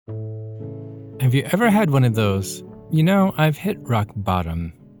Have you ever had one of those, I've hit rock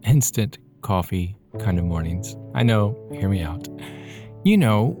bottom, instant coffee kind of mornings? I know, hear me out.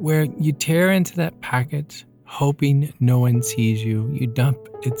 Where you tear into that packet, hoping no one sees you, you dump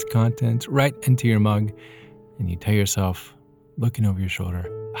its contents right into your mug, and you tell yourself, looking over your shoulder,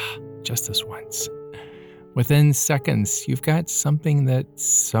 just this once. Within seconds, you've got something that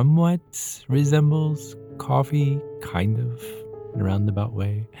somewhat resembles coffee, kind of, in a roundabout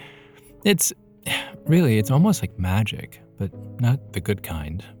way. It's almost like magic, but not the good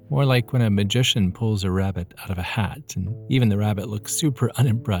kind. More like when a magician pulls a rabbit out of a hat, and even the rabbit looks super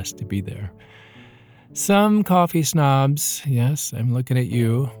unimpressed to be there. Some coffee snobs, yes, I'm looking at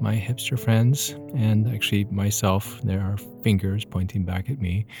you, my hipster friends, and actually myself, there are fingers pointing back at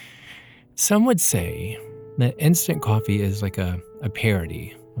me. Some would say that instant coffee is like a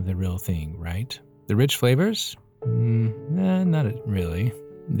parody of the real thing, right? The rich flavors? Not really.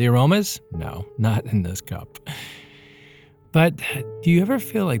 The aromas? No, not in this cup. But do you ever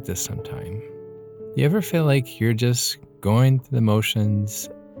feel like this sometime? Do you ever feel like you're just going through the motions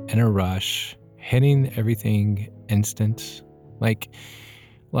in a rush, hitting everything instant? Like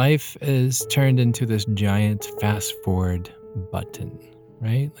life is turned into this giant fast forward button,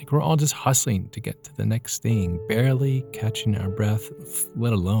 right? Like we're all just hustling to get to the next thing, barely catching our breath,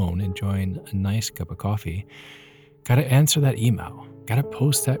 let alone enjoying a nice cup of coffee. Gotta answer that email. Gotta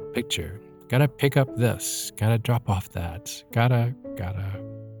post that picture. Gotta pick up this. Gotta drop off that. Gotta.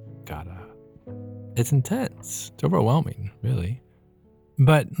 It's intense. It's overwhelming, really.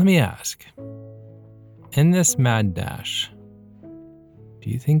 But let me ask, in this mad dash, do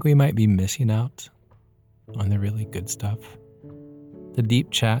you think we might be missing out on the really good stuff? The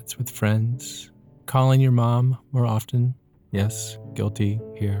deep chats with friends, calling your mom more often. Yes, guilty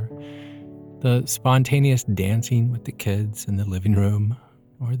here. The spontaneous dancing with the kids in the living room,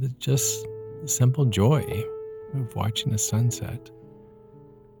 or the simple joy of watching the sunset.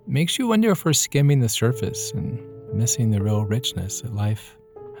 Makes you wonder if we're skimming the surface and missing the real richness that life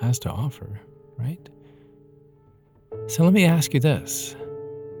has to offer, right? So let me ask you this.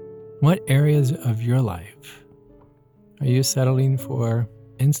 What areas of your life are you settling for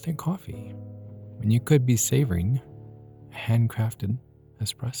instant coffee when you could be savoring a handcrafted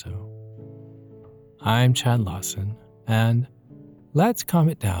espresso? I'm Chad Lawson, and let's calm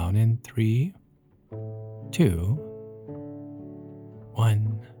it down in 3, 2,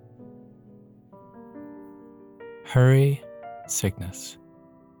 1. Hurry sickness.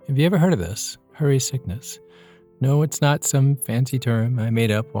 Have you ever heard of this? Hurry sickness. No, it's not some fancy term I made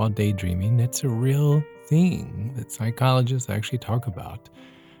up while daydreaming. It's a real thing that psychologists actually talk about.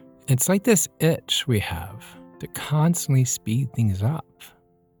 It's like this itch we have to constantly speed things up.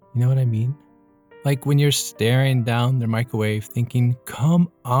 You know what I mean? Like when you're staring down the microwave thinking,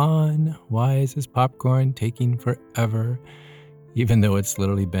 come on, why is this popcorn taking forever? Even though it's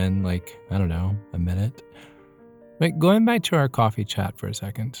literally been a minute. But going back to our coffee chat for a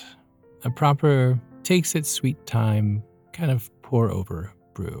second, a proper takes its sweet time kind of pour over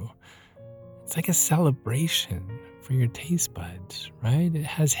brew. It's like a celebration for your taste buds, right? It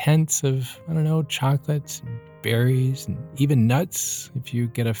has hints of, chocolates and berries and even nuts if you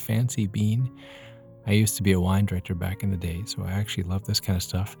get a fancy bean. I used to be a wine director back in the day, so I actually love this kind of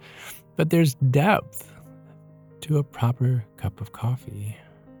stuff. But there's depth to a proper cup of coffee.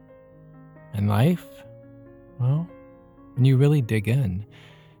 And life, well, when you really dig in,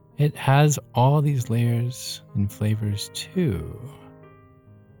 it has all these layers and flavors too.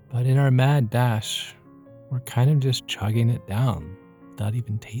 But in our mad dash, we're kind of just chugging it down without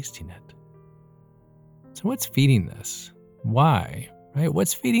even tasting it. So what's feeding this? Why, right?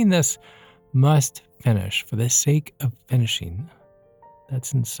 What's feeding this must finish for the sake of finishing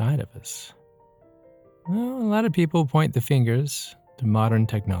that's inside of us? Well, a lot of people point the fingers to modern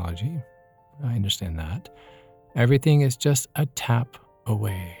technology. I understand that. Everything is just a tap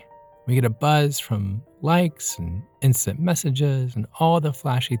away. We get a buzz from likes and instant messages and all the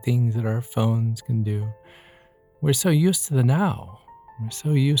flashy things that our phones can do. We're so used to the now. We're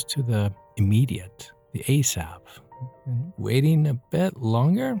so used to the immediate, the ASAP. And waiting a bit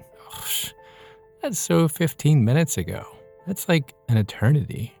longer? That's so 15 minutes ago. That's like an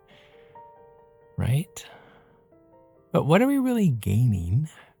eternity, right? But what are we really gaining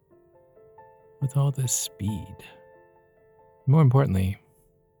with all this speed? More importantly,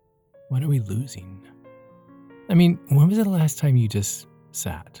 what are we losing? I mean, when was the last time you just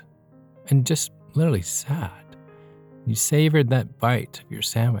sat? And just literally sat. You savored that bite of your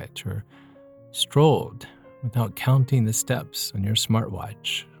sandwich or strolled without counting the steps on your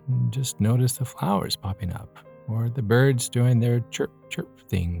smartwatch and just noticed the flowers popping up or the birds doing their chirp chirp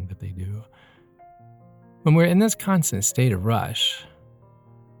thing that they do. When we're in this constant state of rush,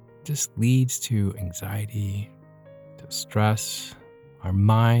 it just leads to anxiety, to stress. Our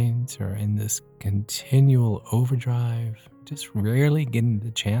minds are in this continual overdrive, just rarely getting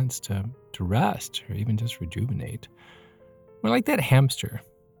the chance to rest or even just rejuvenate. We're like that hamster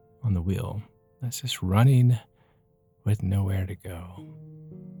on the wheel that's just running with nowhere to go.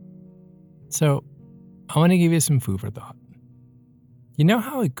 So, I want to give you some food for thought. You know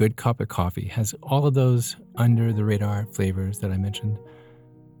how a good cup of coffee has all of those under the radar flavors that I mentioned?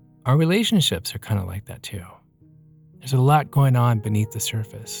 Our relationships are kind of like that too. There's a lot going on beneath the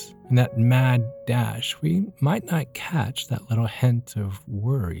surface. In that mad dash, we might not catch that little hint of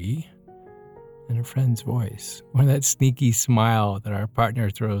worry in a friend's voice, or that sneaky smile that our partner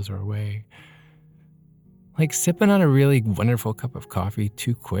throws our way. Like sipping on a really wonderful cup of coffee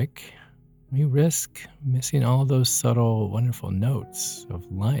too quick, we risk missing all those subtle, wonderful notes of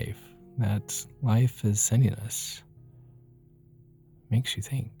life that life is sending us. Makes you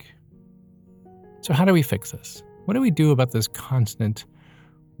think. So how do we fix this? What do we do about this constant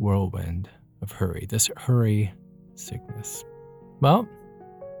whirlwind of hurry, this hurry sickness? Well,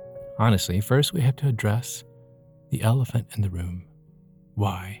 honestly, first we have to address the elephant in the room.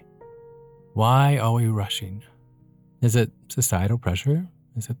 Why? Why are we rushing? Is it societal pressure?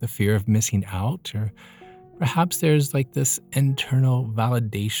 Is it the fear of missing out? Or perhaps there's like this internal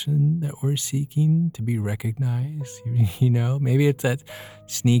validation that we're seeking to be recognized. Maybe it's that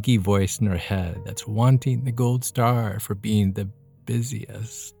sneaky voice in our head that's wanting the gold star for being the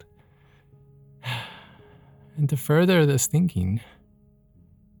busiest. And to further this thinking,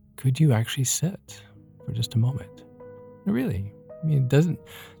 could you actually sit for just a moment? Really? It doesn't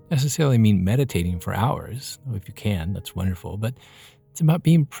necessarily mean meditating for hours. If you can, that's wonderful. But it's about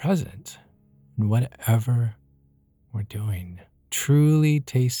being present in whatever we're doing, truly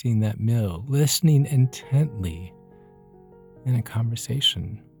tasting that meal, listening intently in a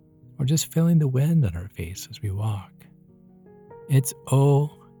conversation, or just feeling the wind on our face as we walk. It's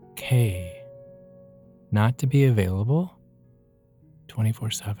okay not to be available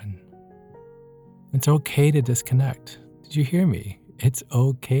 24/7. It's okay to disconnect. Did you hear me? It's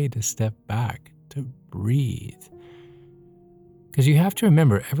okay to step back, to breathe. Because you have to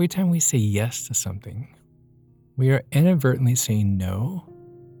remember, every time we say yes to something, we are inadvertently saying no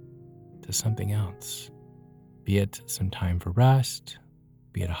to something else. Be it some time for rest,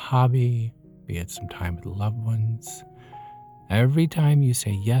 be it a hobby, be it some time with loved ones. Every time you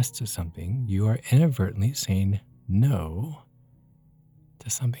say yes to something, you are inadvertently saying no to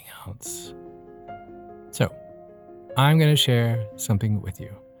something else. So, I'm going to share something with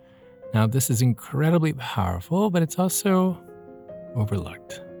you. Now, this is incredibly powerful, but it's also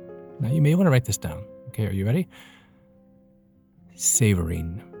overlooked. Now, you may want to write this down. Okay, are you ready?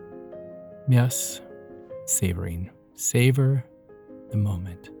 Savoring. Yes, savoring. Savor the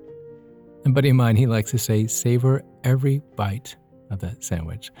moment. A buddy of mine, he likes to say, savor every bite of that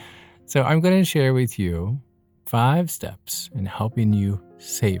sandwich. So I'm going to share with you 5 steps in helping you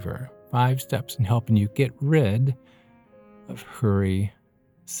savor, 5 steps in helping you get rid of hurry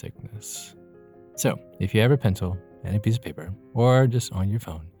sickness. So if you have a pencil and a piece of paper, or just on your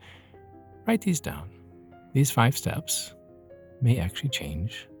phone, write these down. These 5 steps may actually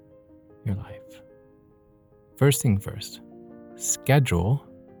change your life. First thing first, schedule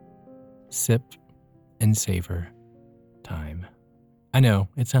sip and savor time. I know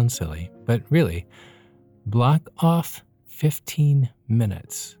it sounds silly, but really, block off 15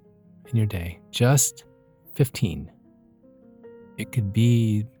 minutes in your day, just 15. It could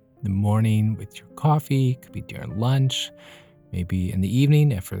be the morning with your coffee, it could be during lunch, maybe in the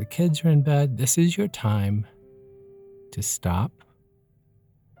evening after the kids are in bed. This is your time to stop,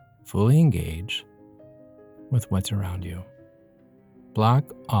 fully engage with what's around you. Block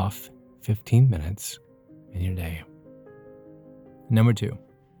off 15 minutes in your day. Number 2,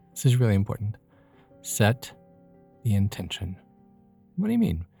 this is really important. Set the intention. What do you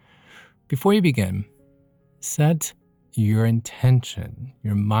mean? Before you begin, set your intention,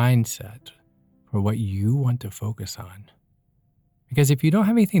 your mindset for what you want to focus on. Because if you don't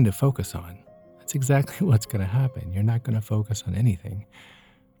have anything to focus on, that's exactly what's going to happen. You're not going to focus on anything.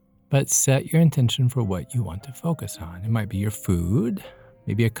 But set your intention for what you want to focus on. It might be your food,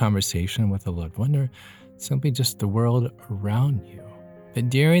 maybe a conversation with a loved one, or simply just the world around you. But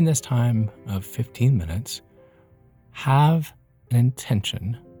during this time of 15 minutes, have an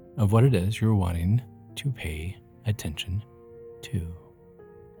intention of what it is you're wanting to pay attention to.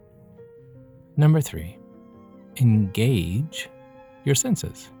 Number 3, engage your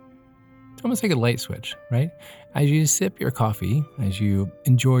senses. almost like a light switch, right? As you sip your coffee, as you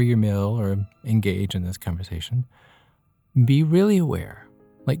enjoy your meal or engage in this conversation, be really aware,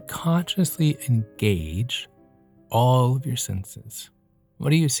 like consciously engage all of your senses. What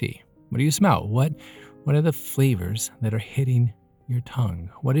do you see? What do you smell? What are the flavors that are hitting your tongue?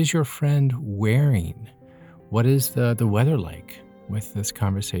 What is your friend wearing? What is the weather like with this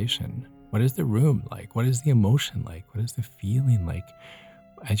conversation? What is the room like? What is the emotion like? What is the feeling like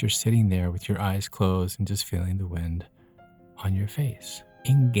as you're sitting there with your eyes closed and just feeling the wind on your face?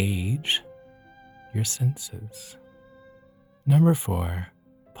 Engage your senses. Number 4,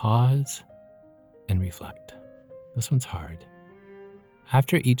 pause and reflect. This one's hard.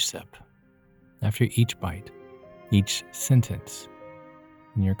 After each sip, after each bite, each sentence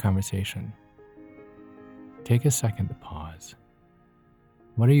in your conversation, take a second to pause.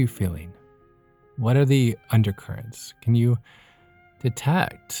 What are you feeling? What are the undercurrents? Can you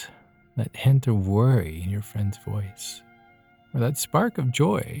detect that hint of worry in your friend's voice? Or that spark of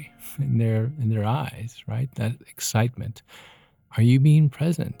joy in their eyes, right? That excitement. Are you being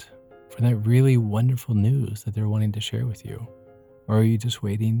present for that really wonderful news that they're wanting to share with you? Or are you just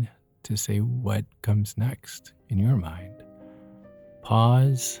waiting to say what comes next in your mind?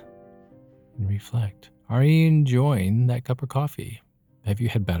 Pause and reflect. Are you enjoying that cup of coffee? Have you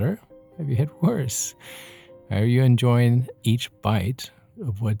had better? Have you had worse? Are you enjoying each bite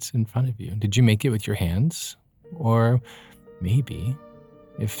of what's in front of you? Did you make it with your hands? Or maybe,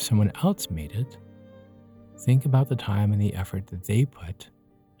 if someone else made it, think about the time and the effort that they put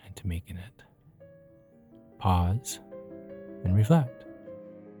into making it. Pause and reflect.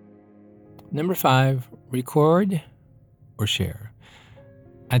 Number 5, record or share.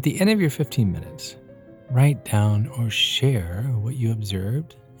 At the end of your 15 minutes, write down or share what you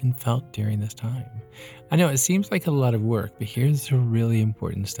observed and felt during this time. I know it seems like a lot of work, but here's a really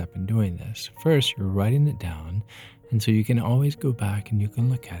important step in doing this. First, you're writing it down, and so you can always go back and you can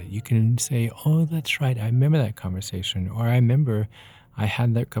look at it. You can say, oh, that's right, I remember that conversation, or I remember I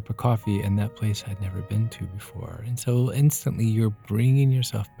had that cup of coffee in that place I'd never been to before. And so instantly you're bringing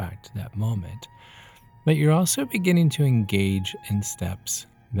yourself back to that moment. But you're also beginning to engage in steps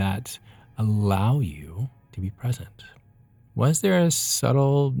that allow you to be present. Was there a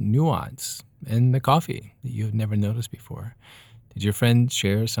subtle nuance in the coffee that you had never noticed before? Did your friend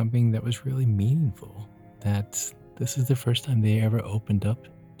share something that was really meaningful, that this is the first time they ever opened up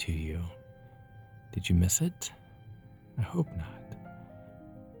to you? Did you miss it? I hope not.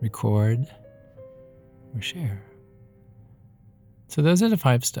 Record or share. So those are the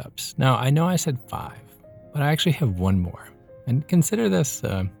 5 steps. Now, I know I said 5, but I actually have one more. And consider this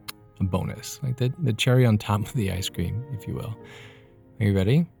a bonus, like the cherry on top of the ice cream, if you will. Are you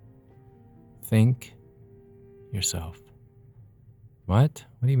ready? Think yourself. What?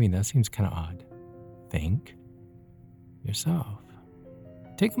 What do you mean? That seems kind of odd. Think yourself.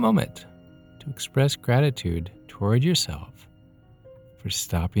 Take a moment to express gratitude toward yourself for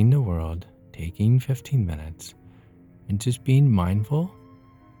stopping the world, taking 15 minutes, and just being mindful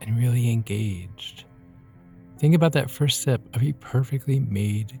and really engaged. Think about that first sip of a perfectly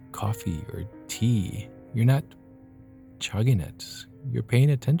made coffee or tea. You're not chugging it. You're paying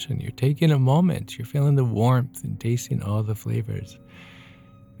attention. You're taking a moment. You're feeling the warmth and tasting all the flavors.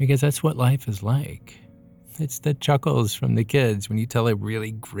 Because that's what life is like. It's the chuckles from the kids when you tell a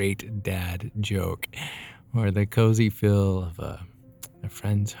really great dad joke, or the cozy feel of a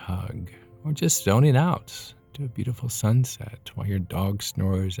friend's hug, or just zoning out to a beautiful sunset while your dog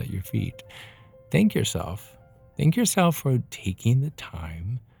snores at your feet. Thank yourself. Thank yourself for taking the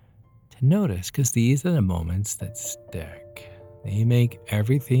time to notice, because these are the moments that stick. They make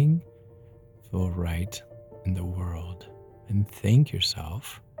everything feel right in the world. And thank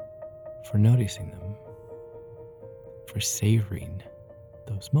yourself for noticing them, for savoring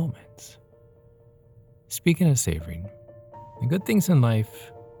those moments. Speaking of savoring, the good things in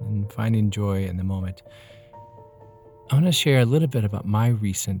life and finding joy in the moment, I want to share a little bit about my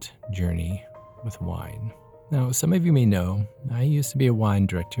recent journey with wine. Now, some of you may know, I used to be a wine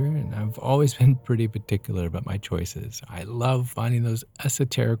director, and I've always been pretty particular about my choices. I love finding those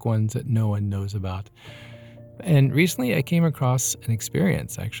esoteric ones that no one knows about. And recently I came across an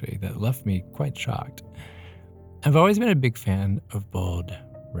experience, actually, that left me quite shocked. I've always been a big fan of bold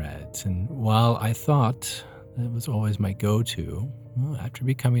reds, and while I thought that was always my go-to, well, after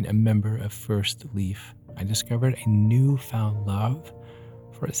becoming a member of First Leaf, I discovered a newfound love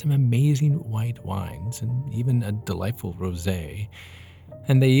for some amazing white wines and even a delightful rosé.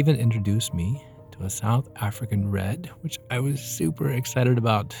 And they even introduced me to a South African red, which I was super excited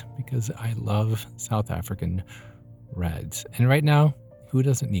about because I love South African reds. And right now, who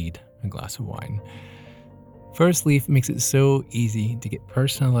doesn't need a glass of wine. First Leaf makes it so easy to get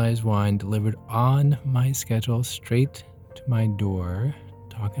personalized wine delivered on my schedule straight to my door.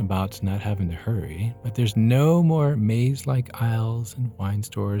 Talking about not having to hurry, but there's no more maze-like aisles in wine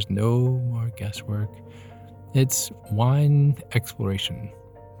stores, no more guesswork. It's wine exploration,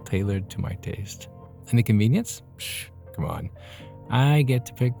 tailored to my taste. And the convenience? Psh, come on. I get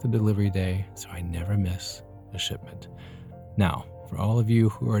to pick the delivery day, so I never miss a shipment. Now, for all of you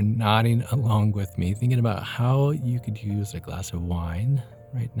who are nodding along with me, thinking about how you could use a glass of wine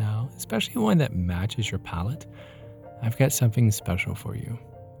right now, especially one that matches your palate, I've got something special for you.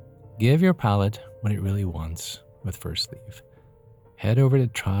 Give your palate what it really wants with First Leaf. Head over to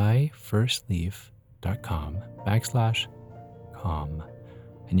tryfirstleaf.com/calm,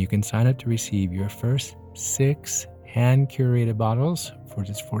 and you can sign up to receive your first 6 hand-curated bottles for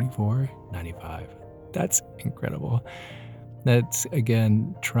just $44.95. That's incredible. That's,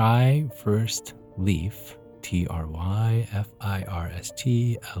 again, tryfirstleaf,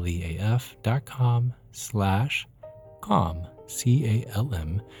 tryfirstleaf.com/calm,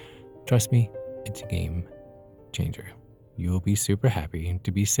 CALM. Trust me, it's a game changer. You will be super happy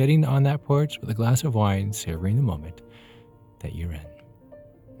to be sitting on that porch with a glass of wine, savoring the moment that you're in.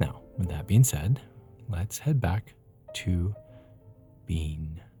 Now, with that being said, let's head back to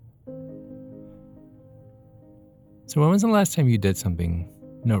being. So when was the last time you did something,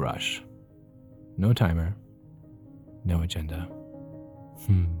 no rush, no timer, no agenda?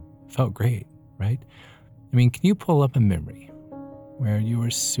 Felt great, right? I mean, can you pull up a memory where you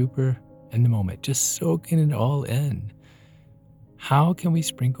were super in the moment, just soaking it all in? How can we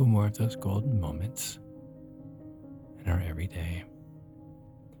sprinkle more of those golden moments in our everyday?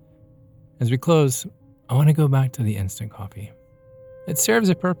 As we close, I want to go back to the instant coffee. It serves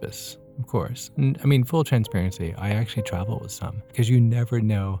a purpose, of course. And I mean, full transparency, I actually travel with some because you never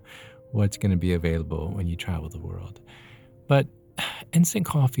know what's going to be available when you travel the world. But instant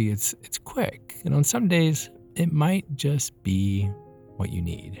coffee, it's quick. And on some days, it might just be what you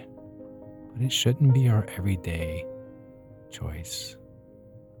need. But it shouldn't be our everyday choice.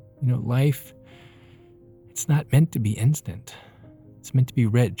 You know, life, it's not meant to be instant. It's meant to be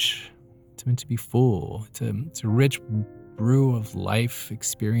rich. It's meant to be full. It's a rich brew of life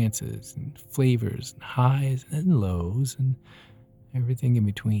experiences and flavors and highs and lows and everything in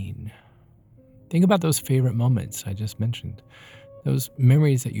between. Think about those favorite moments I just mentioned. Those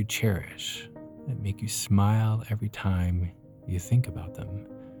memories that you cherish, that make you smile every time you think about them.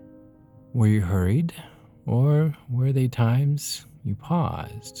 Were you hurried? Or were they times you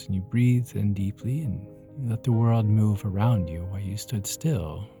paused and you breathed in deeply and you let the world move around you while you stood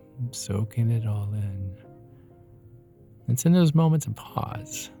still, soaking it all in? It's in those moments of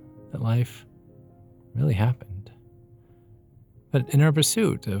pause that life really happened. But in our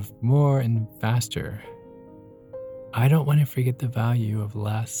pursuit of more and faster, I don't want to forget the value of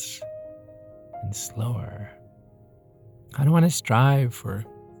less and slower. I don't want to strive for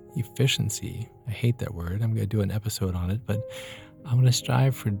efficiency. I hate that word. I'm going to do an episode on it, but I want to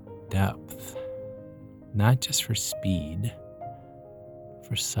strive for depth, not just for speed,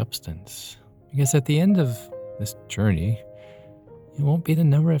 for substance. Because at the end of this journey, it won't be the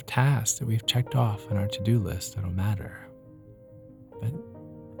number of tasks that we've checked off on our to-do list that'll matter, but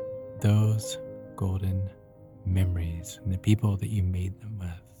those golden memories and the people that you made them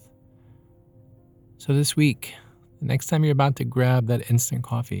with. So this week, the next time you're about to grab that instant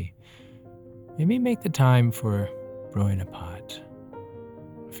coffee, maybe make the time for brewing a pot.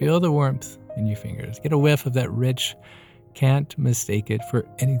 Feel the warmth in your fingers. Get a whiff of that rich, can't mistake it for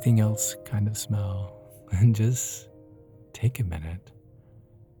anything else kind of smell. And just take a minute.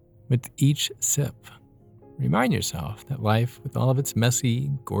 With each sip, remind yourself that life, with all of its messy,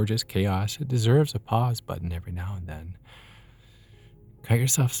 gorgeous chaos, it deserves a pause button every now and then. Cut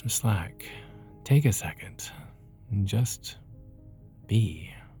yourself some slack. Take a second and just be.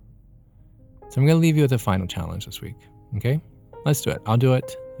 So I'm going to leave you with a final challenge this week, okay? Let's do it. I'll do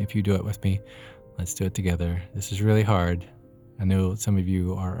it if you do it with me. Let's do it together. This is really hard. I know some of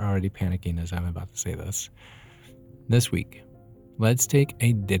you are already panicking as I'm about to say this. This week, let's take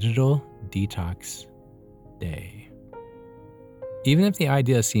a digital detox day. Even if the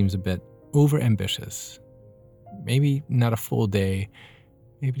idea seems a bit overambitious, maybe not a full day,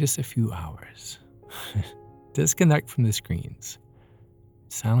 maybe just a few hours. Disconnect from the screens.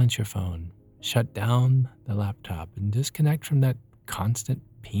 Silence your phone. Shut down the laptop and disconnect from that constant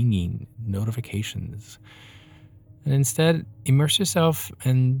pinging notifications. And instead, immerse yourself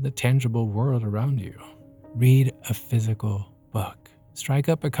in the tangible world around you. Read a physical book. Strike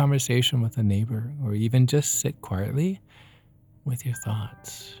up a conversation with a neighbor, or even just sit quietly with your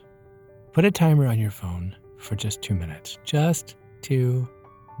thoughts. Put a timer on your phone for just 2 minutes. Just 2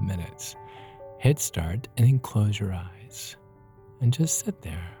 minutes. Hit start and then close your eyes. And just sit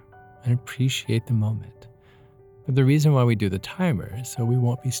there and appreciate the moment. But the reason why we do the timer is so we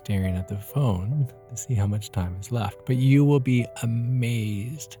won't be staring at the phone to see how much time is left. But you will be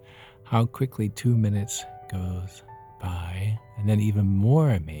amazed how quickly 2 minutes goes by. And then even more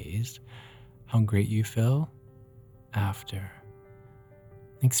amazed how great you feel after.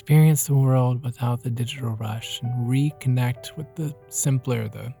 Experience the world without the digital rush and reconnect with the simpler,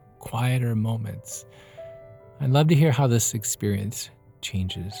 the quieter moments. I'd love to hear how this experience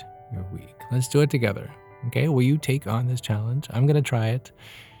changes your week. Let's do it together. Okay, will you take on this challenge? I'm going to try it.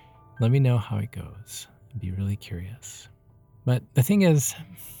 Let me know how it goes. I'd be really curious. But the thing is,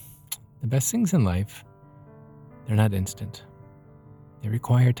 the best things in life, they're not instant. They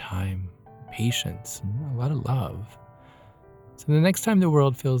require time, patience, and a lot of love. So the next time the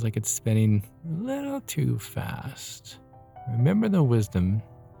world feels like it's spinning a little too fast, remember the wisdom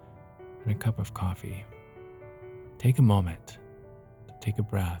in a cup of coffee. Take a moment to take a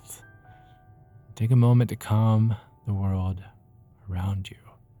breath. Take a moment to calm the world around you.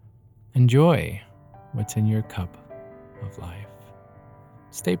 Enjoy what's in your cup of life.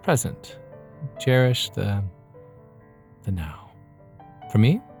 Stay present. Cherish the now. For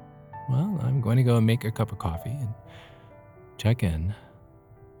me, well, I'm going to go make a cup of coffee and check in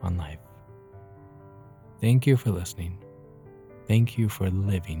on life. Thank you for listening. Thank you for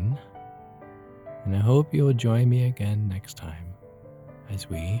living. And I hope you will join me again next time as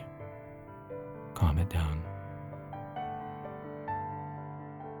we calm it down.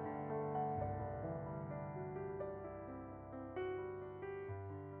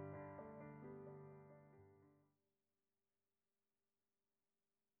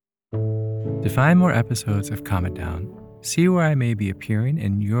 To find more episodes of Calm It Down, see where I may be appearing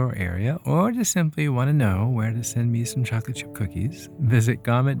in your area, or just simply want to know where to send me some chocolate chip cookies, visit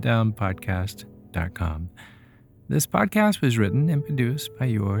calmitdownpodcast.com. This podcast was written and produced by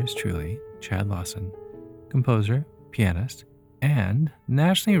yours truly, Chad Lawson, composer, pianist, and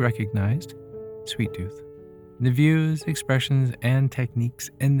nationally recognized Sweet Tooth. The views, expressions, and techniques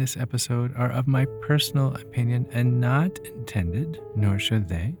in this episode are of my personal opinion and not intended, nor should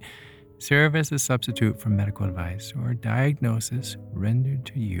they, serve as a substitute for medical advice or diagnosis rendered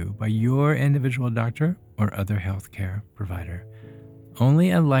to you by your individual doctor or other healthcare provider.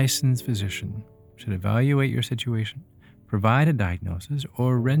 Only a licensed physician should evaluate your situation, provide a diagnosis,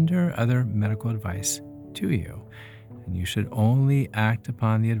 or render other medical advice to you, and you should only act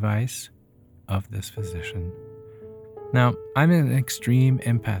upon the advice of this physician. Now, I'm an extreme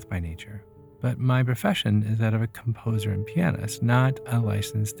empath by nature, but my profession is that of a composer and pianist, not a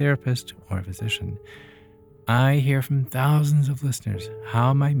licensed therapist or physician. I hear from thousands of listeners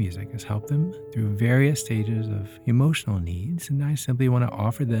how my music has helped them through various stages of emotional needs, and I simply want to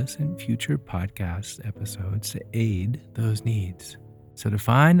offer this in future podcast episodes to aid those needs. So to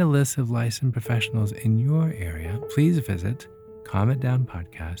find a list of licensed professionals in your area, please visit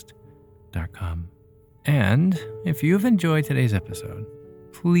calmitdownpodcast.com. And if you've enjoyed today's episode,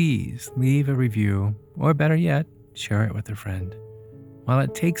 please leave a review, or better yet, share it with a friend. While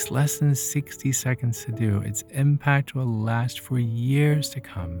it takes less than 60 seconds to do, its impact will last for years to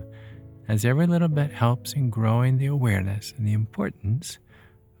come, as every little bit helps in growing the awareness and the importance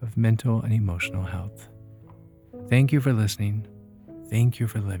of mental and emotional health. Thank you for listening. Thank you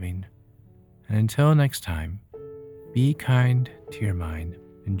for living. And until next time, be kind to your mind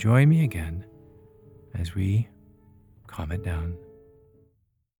and join me again as we calm it down.